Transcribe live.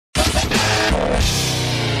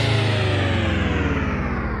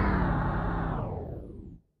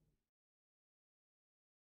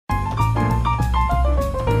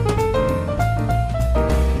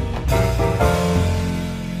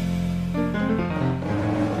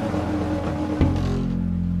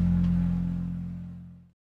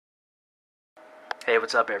Hey,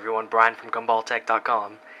 what's up everyone? Brian from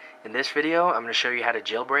gumballtech.com. In this video, I'm going to show you how to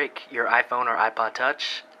jailbreak your iPhone or iPod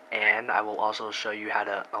Touch, and I will also show you how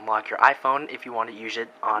to unlock your iPhone if you want to use it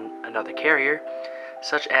on another carrier,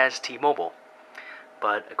 such as T-Mobile.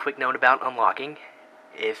 But a quick note about unlocking: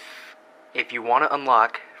 if you want to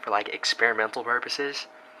unlock for like experimental purposes,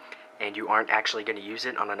 and you aren't actually going to use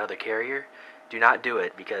it on another carrier, do not do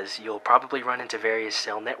it, because you'll probably run into various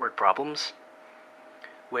cell network problems,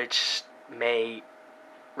 which may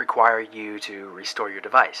require you to restore your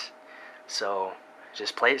device. So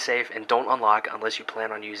just play it safe and don't unlock unless you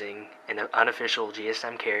plan on using an unofficial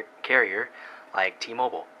GSM carrier like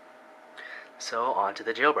T-Mobile. So on to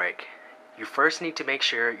the jailbreak. You first need to make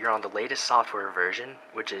sure you're on the latest software version,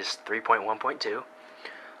 which is 3.1.2.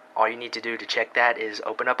 All you need to do to check that is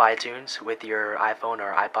open up iTunes with your iPhone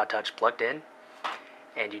or iPod Touch plugged in,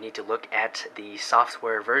 and you need to look at the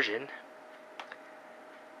software version.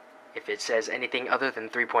 If it says anything other than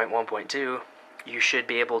 3.1.2, you should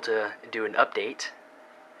be able to do an update.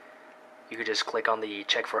 You could just click on the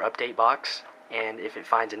check for update box, and if it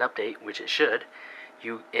finds an update, which it should,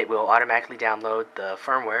 it will automatically download the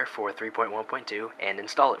firmware for 3.1.2 and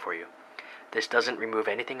install it for you. This doesn't remove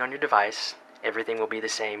anything on your device. Everything will be the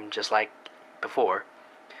same just like before.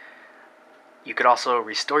 You could also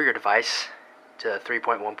restore your device to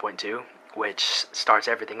 3.1.2, which starts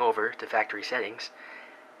everything over to factory settings.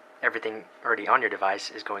 Everything already on your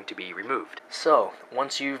device is going to be removed. So,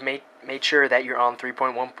 once you've made sure that you're on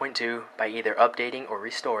 3.1.2 by either updating or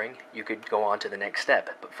restoring, you could go on to the next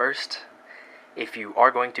step. But first, if you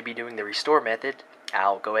are going to be doing the restore method,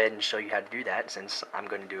 I'll go ahead and show you how to do that, since I'm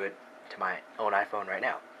going to do it to my own iPhone right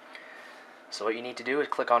now. So what you need to do is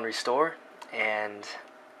click on restore, and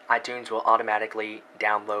iTunes will automatically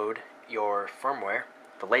download your firmware,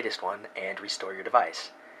 the latest one, and restore your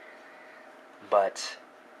device. But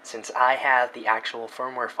since I have the actual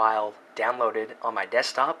firmware file downloaded on my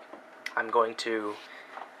desktop, I'm going to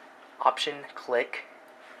option click,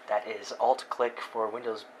 that is alt click for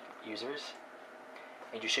Windows users,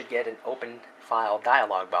 and you should get an open file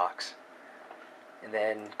dialog box. And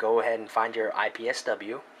then go ahead and find your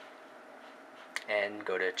IPSW and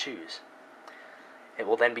go to choose. It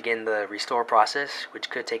will then begin the restore process, which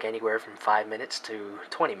could take anywhere from 5 minutes to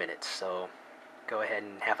 20 minutes, so go ahead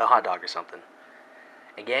and have a hot dog or something.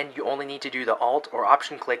 Again, you only need to do the alt or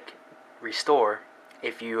option click restore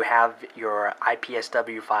if you have your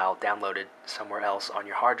IPSW file downloaded somewhere else on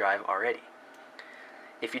your hard drive already.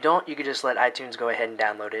 If you don't, you could just let iTunes go ahead and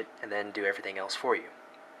download it and then do everything else for you.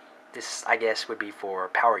 This, I guess, would be for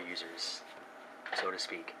power users, so to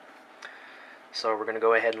speak. So we're going to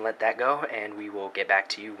go ahead and let that go, and we will get back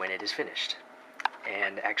to you when it is finished.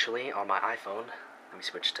 And actually, on my iPhone, let me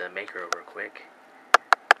switch to Maker real quick.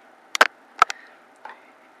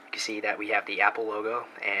 You can see that we have the Apple logo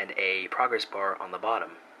and a progress bar on the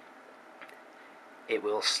bottom. It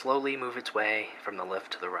will slowly move its way from the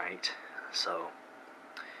left to the right, so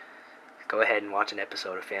go ahead and watch an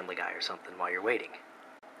episode of Family Guy or something while you're waiting.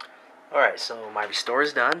 Alright, so my restore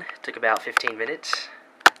is done. It took about 15 minutes,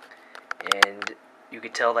 and you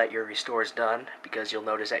could tell that your restore is done because you'll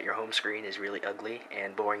notice that your home screen is really ugly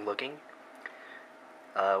and boring looking.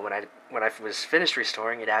 When I was finished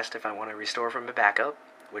restoring, it asked if I want to restore from a backup,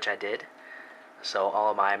 which I did. So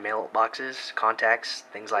all of my mailboxes, contacts,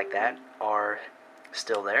 things like that are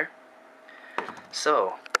still there.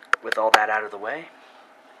 So, with all that out of the way,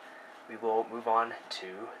 we will move on to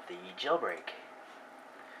the jailbreak.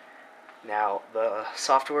 Now, the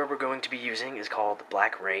software we're going to be using is called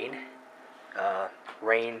Black Rain.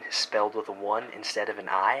 Rain spelled with a 1 instead of an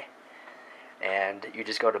I. And you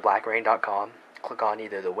just go to blackrain.com, click on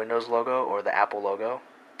either the Windows logo or the Apple logo,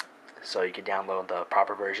 so you can download the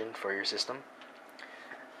proper version for your system.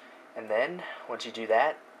 And then, once you do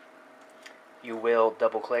that, you will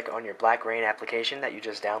double click on your Black Rain application that you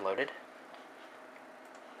just downloaded.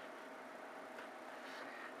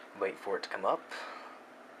 Wait for it to come up.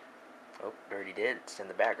 Oh, it already did. It's in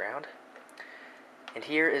the background. And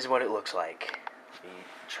here is what it looks like. Let me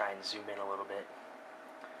try and zoom in a little bit.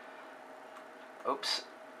 Oops.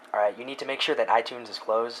 Alright, you need to make sure that iTunes is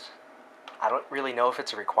closed. I don't really know if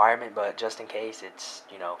it's a requirement, but just in case, it's,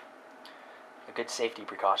 a good safety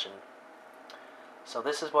precaution. So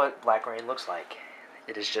this is what Black Rain looks like.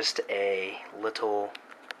 It is just a little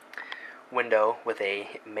window with a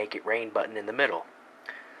Make It Rain button in the middle.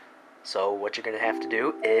 So what you're going to have to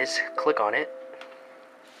do is click on it.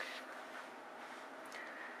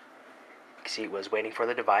 You can see it was waiting for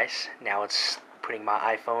the device. Now it's putting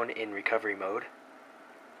my iPhone in recovery mode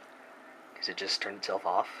because it just turned itself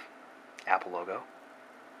off. Apple logo.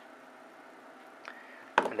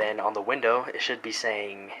 And then on the window it should be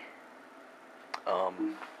saying alright,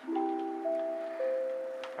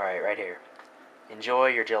 right here. Enjoy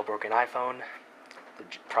your jailbroken iPhone. The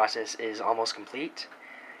process is almost complete.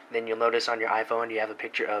 Then you'll notice on your iPhone you have a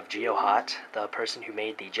picture of GeoHot, the person who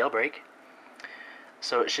made the jailbreak.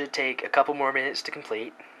 So it should take a couple more minutes to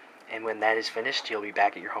complete, and when that is finished you'll be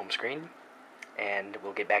back at your home screen, and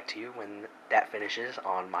we'll get back to you when that finishes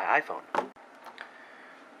on my iPhone.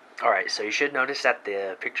 Alright, so you should notice that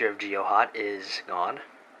the picture of GeoHot is gone,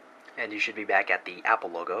 and you should be back at the Apple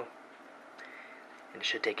logo. And it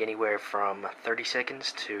should take anywhere from 30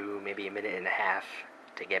 seconds to maybe a minute and a half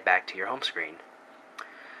to get back to your home screen.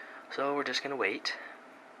 So we're just going to wait.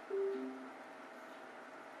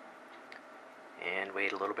 And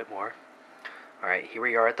wait a little bit more. Alright, here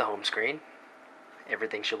we are at the home screen.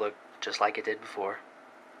 Everything should look just like it did before.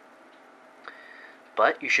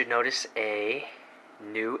 But you should notice a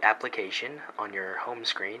new application on your home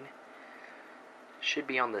screen. Should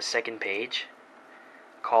be on the second page,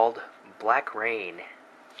 called Black Rain.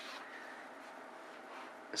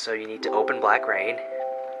 So you need to open Black Rain.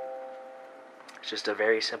 It's just a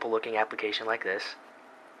very simple looking application like this.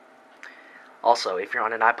 Also, if you're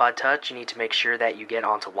on an iPod Touch, you need to make sure that you get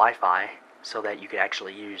onto Wi-Fi so that you can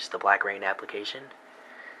actually use the Black Rain application.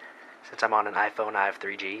 Since I'm on an iPhone, I have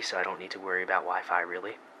 3G, so I don't need to worry about Wi-Fi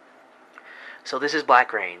really. So this is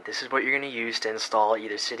Black Rain. This is what you're going to use to install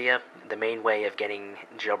either Cydia, the main way of getting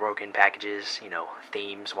jailbroken packages, you know,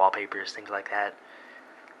 themes, wallpapers, things like that.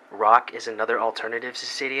 Rock is another alternative to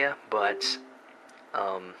Cydia, but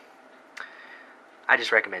I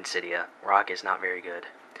just recommend Cydia. Rock is not very good.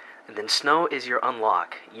 And then Snow is your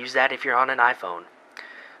unlock. Use that if you're on an iPhone.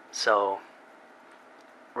 So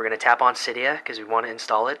we're going to tap on Cydia because we want to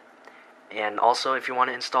install it. And also, if you want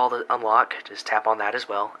to install the unlock, just tap on that as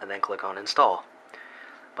well, and then click on install.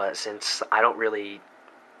 But since I don't really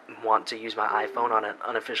want to use my iPhone on an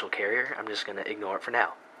unofficial carrier, I'm just going to ignore it for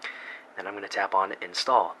now. And I'm going to tap on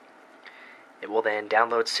install. It will then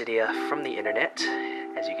download Cydia from the internet,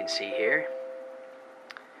 as you can see here.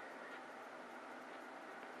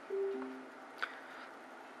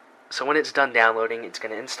 So when it's done downloading, it's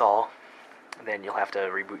going to install, and then you'll have to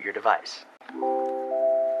reboot your device.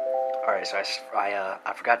 Alright, so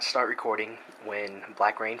I forgot to start recording when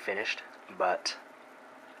Black Rain finished, but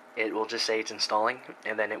it will just say it's installing,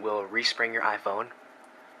 and then it will respring your iPhone.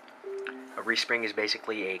 A respring is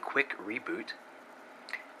basically a quick reboot,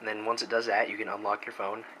 and then once it does that, you can unlock your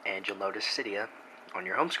phone, and you'll notice Cydia on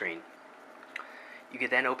your home screen. You can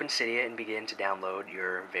then open Cydia and begin to download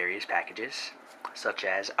your various packages, such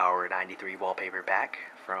as our 93 wallpaper pack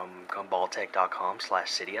from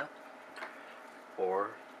gumballtech.com/Cydia, or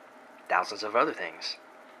thousands of other things.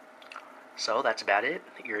 So that's about it.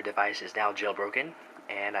 Your device is now jailbroken,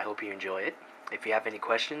 and I hope you enjoy it. If you have any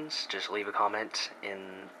questions, just leave a comment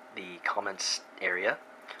in the comments area.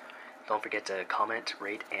 Don't forget to comment,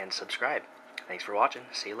 rate, and subscribe. Thanks for watching.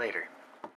 See you later.